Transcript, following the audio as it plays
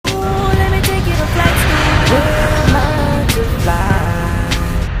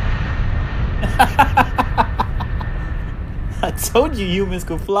I told you humans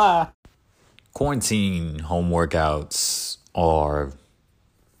could fly. Quarantine home workouts are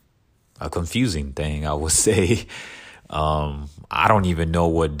a confusing thing, I would say. I don't even know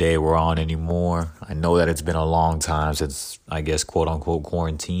what day we're on anymore. I know that it's been a long time since, I guess, quote unquote,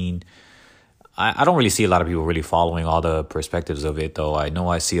 quarantine. I don't really see a lot of people really following all the perspectives of it, though. I know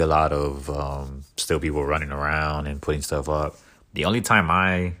I see a lot of still people running around and putting stuff up. The only time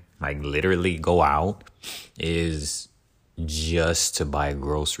I literally go out is just to buy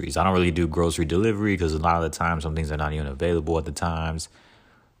groceries. I don't really do grocery delivery because a lot of the times some things are not even available at the times,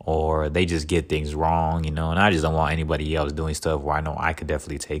 or they just get things wrong, and I just don't want anybody else doing stuff where I know I could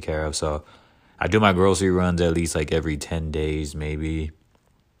definitely take care of. So I do my grocery runs at least like every 10 days, maybe.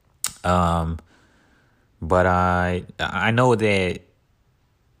 But I know that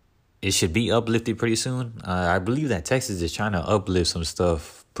it should be uplifted pretty soon. I believe that Texas is trying to uplift some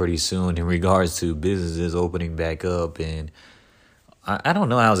stuff pretty soon in regards to businesses opening back up. And I don't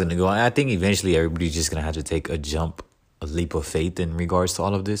know how it's going to go. I think eventually everybody's just going to have to take a leap of faith in regards to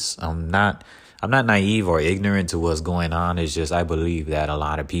all of this. I'm not naive or ignorant to what's going on. It's just I believe that a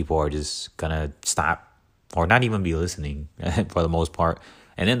lot of people are just going to stop or not even be listening for the most part.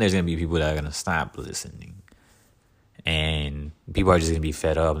 And then there's going to be people that are going to stop listening. And people are just going to be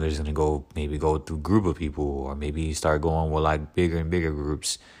fed up. They're just going to go through a group of people, or maybe start going with like bigger and bigger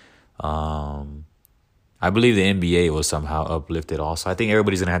groups. I believe the NBA was somehow uplifted also. I think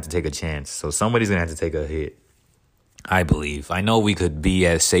everybody's going to have to take a chance. So somebody's going to have to take a hit, I believe. I know we could be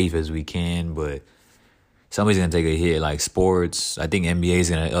as safe as we can, but somebody's going to take a hit. Like sports, I think NBA is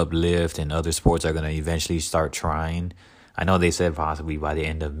going to uplift, and other sports are going to eventually start trying. I know they said possibly by the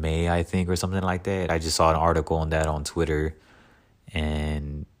end of May, I think, or something like that. I just saw an article on that on Twitter,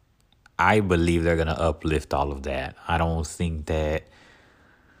 and I believe they're going to uplift all of that. I don't think that...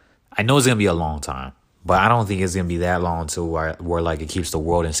 I know it's going to be a long time, but I don't think it's going to be that long to where like it keeps the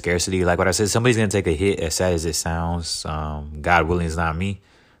world in scarcity. Like what I said, somebody's going to take a hit, as sad as it sounds. God willing, it's not me.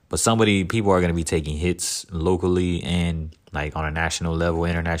 But people are going to be taking hits locally and like on a national level,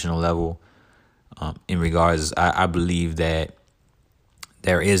 international level. In regards, I believe that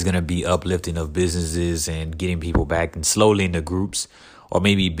there is going to be uplifting of businesses and getting people back and slowly into groups, or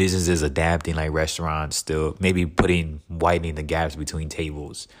maybe businesses adapting, like restaurants still, maybe widening the gaps between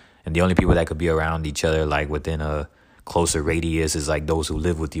tables. And the only people that could be around each other, like within a closer radius, is like those who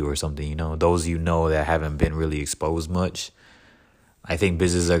live with you or something, those that haven't been really exposed much. I think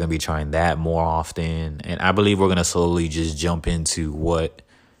businesses are going to be trying that more often. And I believe we're going to slowly just jump into what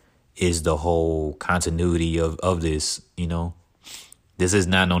is the whole continuity of this. This is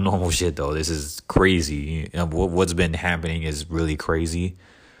not no normal shit, though. This is crazy. What's been happening is really crazy.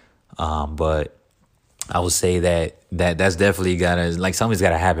 But I would say that's definitely something's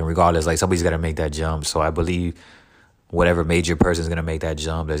gotta happen regardless. Like somebody's gotta make that jump. So I believe whatever major person's gonna make that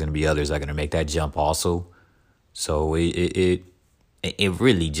jump, there's gonna be others that are gonna make that jump also. So it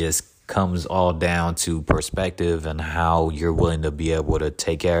really just comes all down to perspective and how you're willing to be able to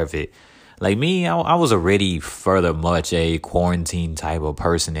take care of it. Like me, I was already further much a quarantine type of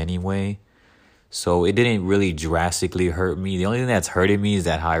person anyway. So it didn't really drastically hurt me. The only thing that's hurting me is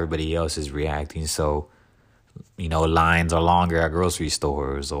that how everybody else is reacting. So, lines are longer at grocery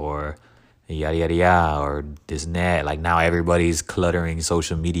stores, or yada, yada, yada, or this and that. Like now everybody's cluttering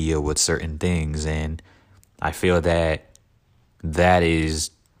social media with certain things. And I feel that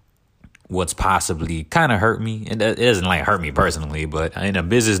is what's possibly kind of hurt me. And it doesn't hurt me personally, but in a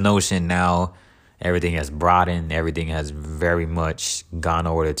business notion now, everything has broadened. Everything has very much gone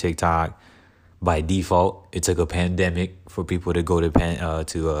over to TikTok. By default, it took a pandemic for people to go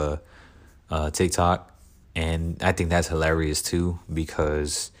to TikTok. And I think that's hilarious too,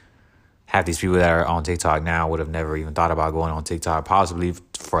 because half these people that are on TikTok now would have never even thought about going on TikTok, possibly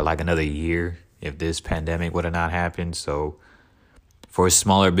for like another year if this pandemic would have not happened. So for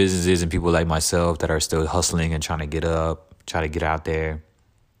smaller businesses and people like myself that are still hustling and try to get out there,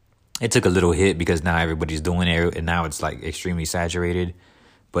 it took a little hit because now everybody's doing it and now it's like extremely saturated.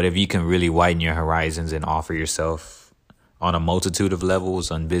 But if you can really widen your horizons and offer yourself on a multitude of levels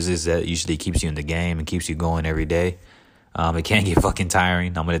on business that usually keeps you in the game and keeps you going every day, it can get fucking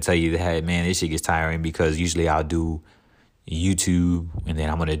tiring. I'm going to tell you that, man, this shit gets tiring because usually I'll do YouTube and then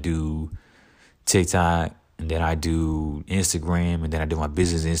I'm going to do TikTok and then I do Instagram and then I do my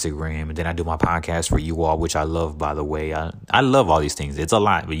business Instagram and then I do my podcast for you all, which I love, by the way. I love all these things. It's a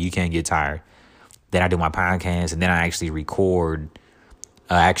lot, but you can't get tired. Then I do my podcast and then I actually record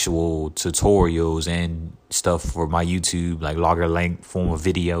actual tutorials and stuff for my YouTube, like longer length form of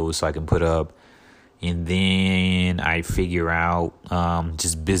videos, so I can put up, And then I figure out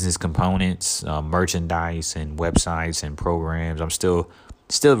just business components, merchandise and websites and programs. I'm still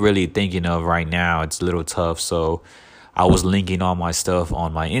really thinking of right now. It's a little tough. So I was linking all my stuff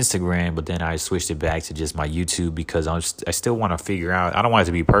on my Instagram, but then I switched it back to just my YouTube because I still want to figure out. I don't want it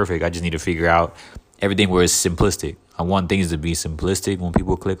to be perfect. I just need to figure out everything where it's simplistic. I want things to be simplistic when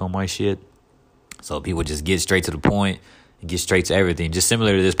people click on my shit. So people just get straight to the point and get straight to everything. Just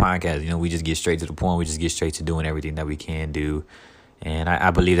similar to this podcast, we just get straight to the point. We just get straight to doing everything that we can do. And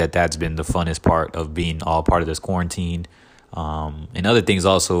I believe that that's been the funnest part of being all part of this quarantine. And other things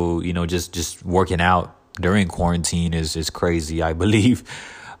also, just working out during quarantine is crazy. I believe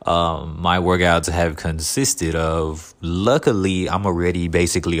my workouts have consisted of, luckily, I'm already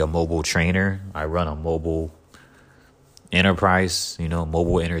basically a mobile trainer. I run a mobile enterprise,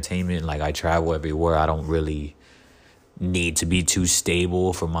 mobile entertainment. Like I travel everywhere. I don't really need to be too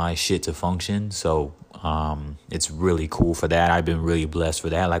stable for my shit to function. So it's really cool for that. I've been really blessed for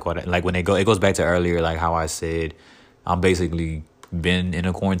that. It goes back to earlier, like how I said, I'm basically been in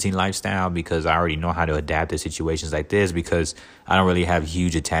a quarantine lifestyle because I already know how to adapt to situations like this, because I don't really have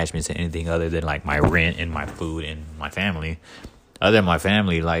huge attachments to anything other than like my rent and my food and my family. Other than my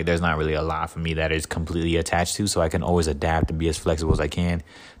family, like there's not really a lot for me that is completely attached to, so I can always adapt and be as flexible as I can.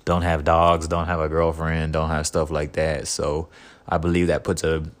 Don't have dogs, don't have a girlfriend, don't have stuff like that. So I believe that puts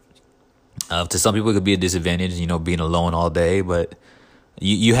to some people it could be a disadvantage, being alone all day, but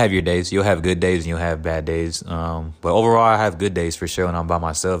you have your days. You'll have good days and you'll have bad days. But overall, I have good days for sure. When I'm by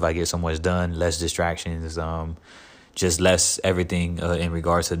myself, I get so much done, less distractions, just less everything in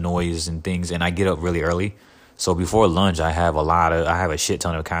regards to noise and things. And I get up really early. So before lunch, I have a shit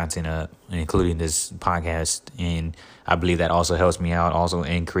ton of content up, including this podcast. And I believe that also helps me out also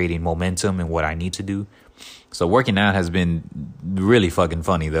in creating momentum in what I need to do. So working out has been really fucking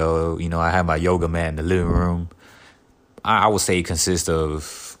funny, though. I have my yoga mat in the living room. I would say it consists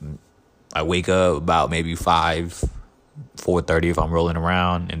of, I wake up about maybe 4:30 if I'm rolling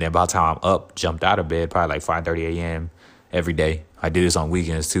around. And then by the time I'm up, jumped out of bed, probably like 5:30 a.m. every day. I do this on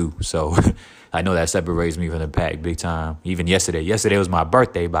weekends too. So I know that separates me from the pack big time. Even yesterday. Yesterday was my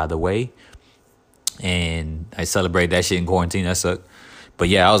birthday, by the way. And I celebrated that shit in quarantine. That sucked. But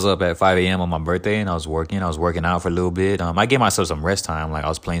yeah, I was up at 5 a.m. on my birthday and I was working out for a little bit. I gave myself some rest time. Like I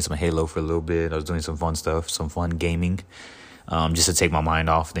was playing some Halo for a little bit. I was doing some fun stuff, some fun gaming, just to take my mind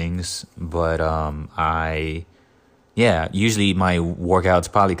off things. But usually my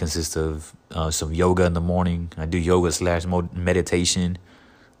workouts probably consist of some yoga in the morning. I do yoga / meditation.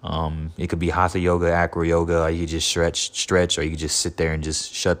 It could be hatha yoga, acro yoga, or you could just stretch, or you could just sit there and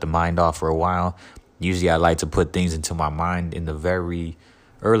just shut the mind off for a while. Usually I like to put things into my mind in the very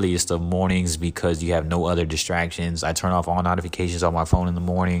earliest of mornings because you have no other distractions. I turn off all notifications on my phone in the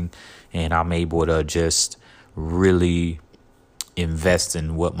morning, and I'm able to just really invest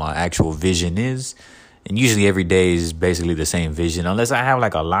in what my actual vision is. And usually every day is basically the same vision, unless I have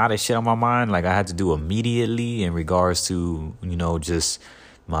like a lot of shit on my mind, like I had to do immediately in regards to, just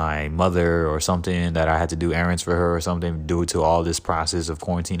my mother or something that I had to do errands for her or something due to all this process of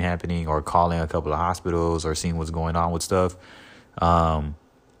quarantine happening, or calling a couple of hospitals or seeing what's going on with stuff.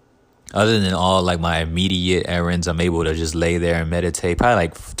 Other than all like my immediate errands, I'm able to just lay there and meditate, probably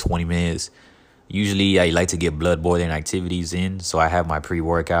like 20 minutes. Usually I like to get blood boiling activities in. So I have my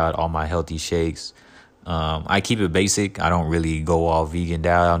pre-workout, all my healthy shakes. I keep it basic. I don't really go all vegan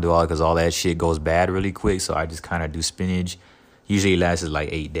diet. I don't do all because all that shit goes bad really quick. So I just kind of do spinach. Usually it lasts like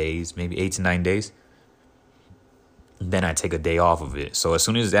 8 days, maybe 8 to 9 days. Then I take a day off of it. So as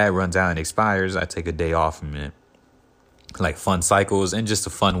soon as that runs out and expires, I take a day off from it. Like fun cycles and just a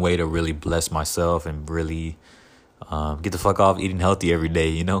fun way to really bless myself and really get the fuck off eating healthy every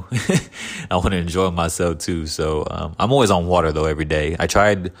day, I want to enjoy myself too. So I'm always on water though every day. I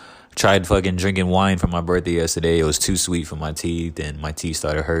tried fucking drinking wine for my birthday yesterday. It was too sweet for my teeth and my teeth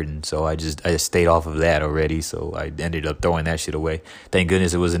started hurting. So I just stayed off of that already. So I ended up throwing that shit away. Thank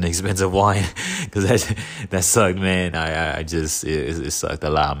goodness it was an expensive wine because that sucked, man. It sucked a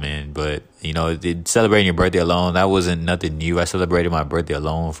lot, man. But, celebrating your birthday alone, that wasn't nothing new. I celebrated my birthday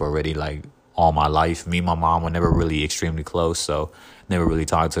alone for already like all my life. Me and my mom were never really extremely close. So never really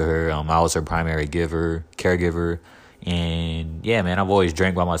talked to her. I was her primary caregiver. And yeah, man, I've always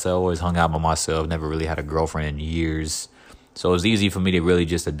drank by myself, always hung out by myself, never really had a girlfriend in years. So it was easy for me to really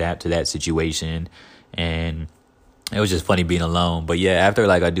just adapt to that situation. And it was just funny being alone. But yeah, after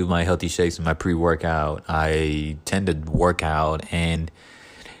like I do my healthy shakes and my pre-workout, I tend to work out. And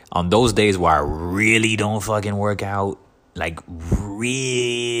on those days where I really don't fucking work out, like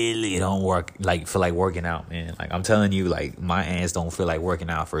really don't feel like working out, man. Like I'm telling you, like my ass don't feel like working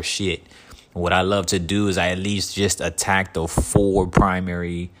out for shit. what I love to do is I at least just attack the four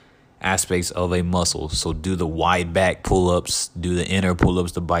primary aspects of a muscle. So do the wide back pull-ups, do the inner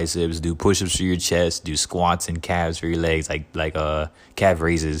pull-ups, the biceps, do push-ups for your chest, do squats and calves for your legs, like calf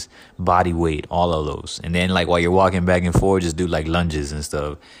raises, body weight, all of those. And then like while you're walking back and forth, just do like lunges and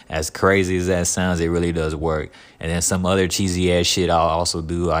stuff. As crazy as that sounds, it really does work. And then some other cheesy ass shit I'll also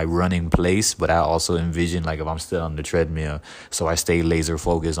do. I run in place, but I also envision like if I'm still on the treadmill, so I stay laser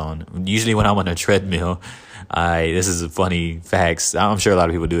focused on. Usually when I'm on a treadmill, this is a funny facts. I'm sure a lot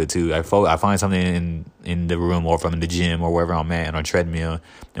of people do it too. I find something in the room or from the gym or wherever I'm at on a treadmill,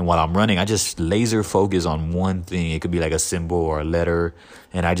 and while I'm running, I just laser focus on one thing. It could be like a symbol or a letter,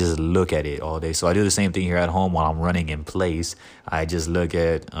 and I just look at it all day. So I do the same thing here at home while I'm running in place. I just look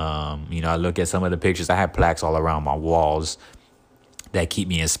at I look at some of the pictures. I have plaques all around my walls that keep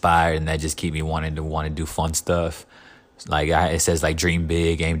me inspired and that just keep me wanting to do fun stuff. Like it says like dream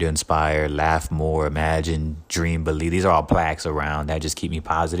big, aim to inspire, laugh more, imagine, dream, believe. These are all plaques around that just keep me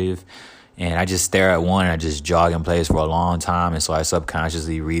positive. And I just stare at one and I just jog in place for a long time. And so I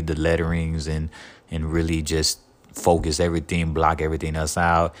subconsciously read the letterings and really just focus everything, block everything else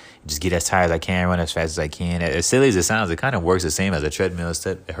out. Just get as tired as I can, run as fast as I can. As silly as it sounds, it kind of works the same as a treadmill,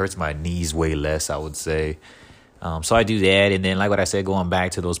 except it hurts my knees way less, I would say. So I do that, and then like what I said, going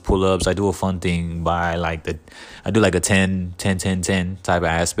back to those pull-ups, I do a fun thing by I do like a 10 type of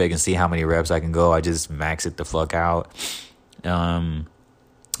aspect and see how many reps I can go. I just max it the fuck out.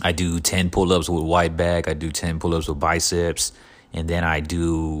 I do 10 pull-ups with wide back. I do 10 pull-ups with biceps, and then I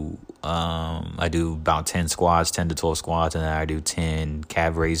do about 10 squats, 10 to 12 squats, and then I do 10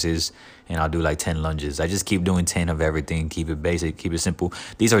 calf raises, and I'll do like 10 lunges. I just keep doing 10 of everything, keep it basic, keep it simple.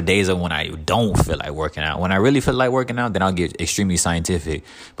 These are days of when I don't feel like working out. When I really feel like working out, then I'll get extremely scientific.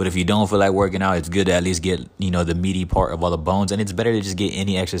 But if you don't feel like working out, it's good to at least get, the meaty part of all the bones, and it's better to just get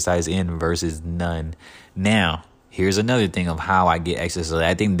any exercise in versus none. Now, here's another thing of how I get exercise.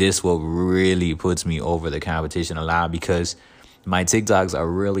 I think this what really puts me over the competition a lot, because my TikToks are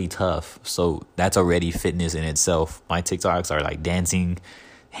really tough. So that's already fitness in itself. My TikToks are like dancing,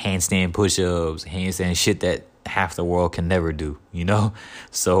 handstand push-ups, handstand shit that half the world can never do,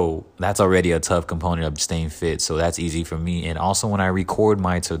 So that's already a tough component of staying fit. So that's easy for me. And also when I record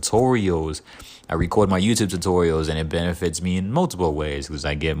my tutorials, I record my YouTube tutorials, and it benefits me in multiple ways because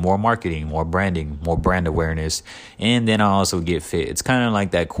I get more marketing, more branding, more brand awareness, and then I also get fit. It's kind of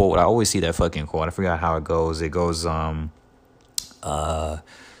like that quote. I always see that fucking quote. I forgot how it goes. It goes,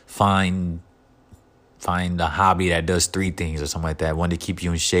 find a hobby that does three things or something like that. One to keep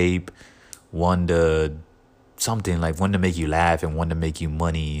you in shape, one to make you laugh, and one to make you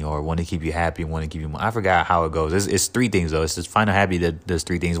money, or one to keep you happy, and one to keep you money. I forgot how it goes. It's three things though. It's just find a hobby that does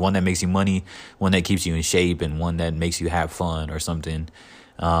three things. One that makes you money, one that keeps you in shape, and one that makes you have fun or something.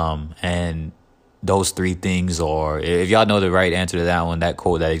 And those three things are, if y'all know the right answer to that one, that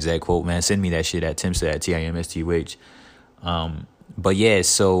quote, that exact quote, man, send me that shit at Timsted at TIMSTUH. But yeah,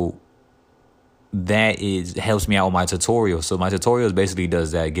 so that helps me out with my tutorial. So my tutorials basically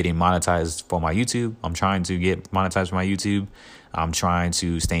does that, getting monetized for my YouTube. I'm trying to get monetized for my YouTube. I'm trying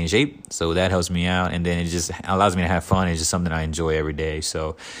to stay in shape. So that helps me out. And then it just allows me to have fun. It's just something I enjoy every day.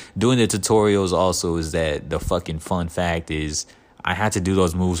 So doing the tutorials also is that the fucking fun fact is I had to do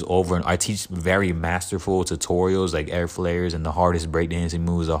those moves over, and I teach very masterful tutorials like air flares and the hardest breakdancing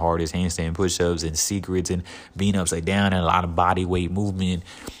moves, the hardest handstand push-ups and secrets and being upside down and a lot of body weight movement.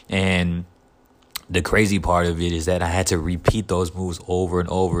 And the crazy part of it is that I had to repeat those moves over and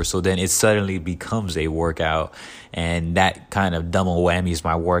over. So then it suddenly becomes a workout, and that kind of double whammies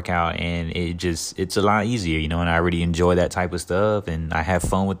my workout. And it's a lot easier, and I really enjoy that type of stuff, and I have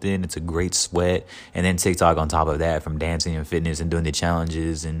fun with it. And it's a great sweat. And then TikTok on top of that, from dancing and fitness and doing the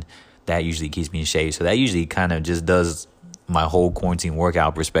challenges. And that usually keeps me in shape. So that usually kind of just does my whole quarantine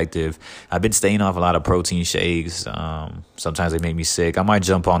workout perspective. I've been staying off a lot of protein shakes. Sometimes they make me sick. I might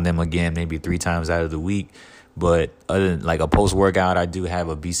jump on them again, maybe 3 times out of the week. But other than like a post-workout, I do have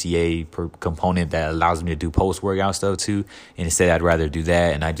a BCA component that allows me to do post-workout stuff too. And instead, I'd rather do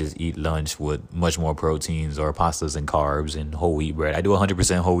that, and I just eat lunch with much more proteins or pastas and carbs and whole wheat bread. I do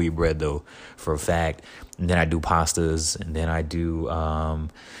 100% whole wheat bread though, for a fact. And then I do pastas, and then I do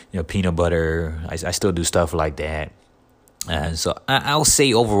peanut butter. I still do stuff like that. And so I'll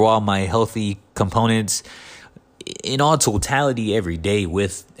say overall my healthy components in all totality every day,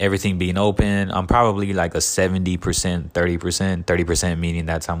 with everything being open, I'm probably like a 70%, 30% meaning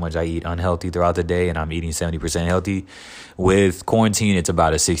that's how much I eat unhealthy throughout the day, and I'm eating 70% healthy. With quarantine, it's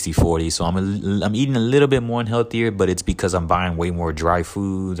about a 60-40. So I'm eating a little bit more unhealthier, but it's because I'm buying way more dry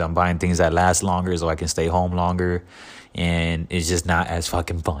foods. I'm buying things that last longer so I can stay home longer, and it's just not as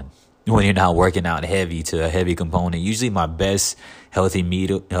fucking fun when you're not working out heavy to a heavy component. Usually my best healthy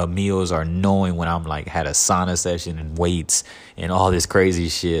meals are knowing when I'm like had a sauna session and weights and all this crazy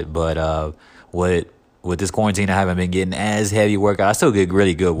shit. But with this quarantine, I haven't been getting as heavy workout. I still get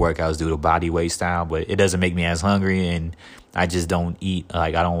really good workouts due to body weight style, but it doesn't make me as hungry, and I just don't eat.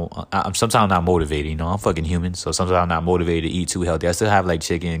 Like I'm sometimes not motivated. You know, I'm fucking human, so sometimes I'm not motivated to eat too healthy. I still have like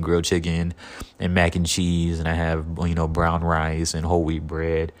chicken, grilled chicken, and mac and cheese, and I have, you know, brown rice and whole wheat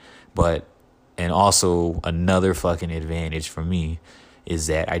bread. And also another fucking advantage for me is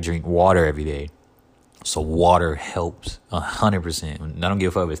that I drink water every day. So water helps 100%. I don't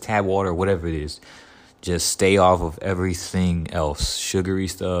give a fuck if it's tap water or whatever it is. Just stay off of everything else. Sugary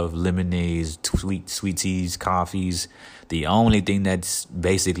stuff, lemonades, sweet teas, coffees. The only thing that's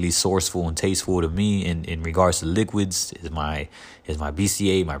basically sourceful and tasteful to me in regards to liquids is my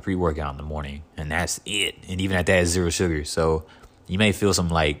BCA, my pre-workout in the morning. And that's it. And even at that, it's 0 sugar. So you may feel some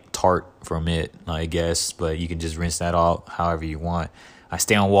like tart from it, I guess, but you can just rinse that off however you want. I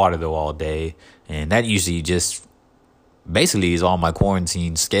stay on water though all day. And that usually just basically is all my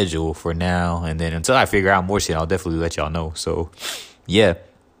quarantine schedule for now. And then until I figure out more shit, I'll definitely let y'all know. So yeah,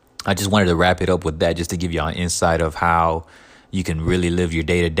 I just wanted to wrap it up with that, just to give y'all an insight of how you can really live your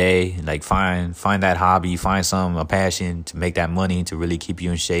day to day. Like find that hobby, find a passion to make that money, to really keep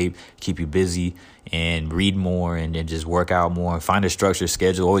you in shape, keep you busy, and read more, and then just work out more. Find a structured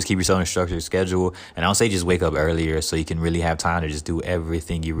schedule. Always keep yourself in a structured schedule. And I'll say just wake up earlier so you can really have time to just do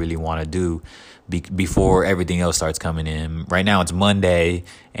everything you really want to do before everything else starts coming in. Right now it's Monday,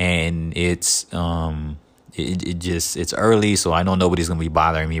 and it's it's early, so I know nobody's gonna be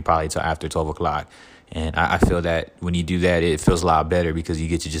bothering me probably till after 12 o'clock. And I feel that when you do that, it feels a lot better because you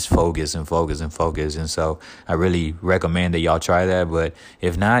get to just focus and focus and focus. And so I really recommend that y'all try that. But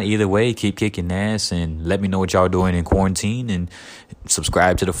if not, either way, keep kicking ass and let me know what y'all doing in quarantine, and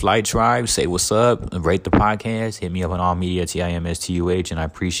subscribe to the Flight Tribe. Say what's up. Rate the podcast. Hit me up on all media, TIMSTUH. And I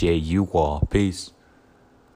appreciate you all. Peace.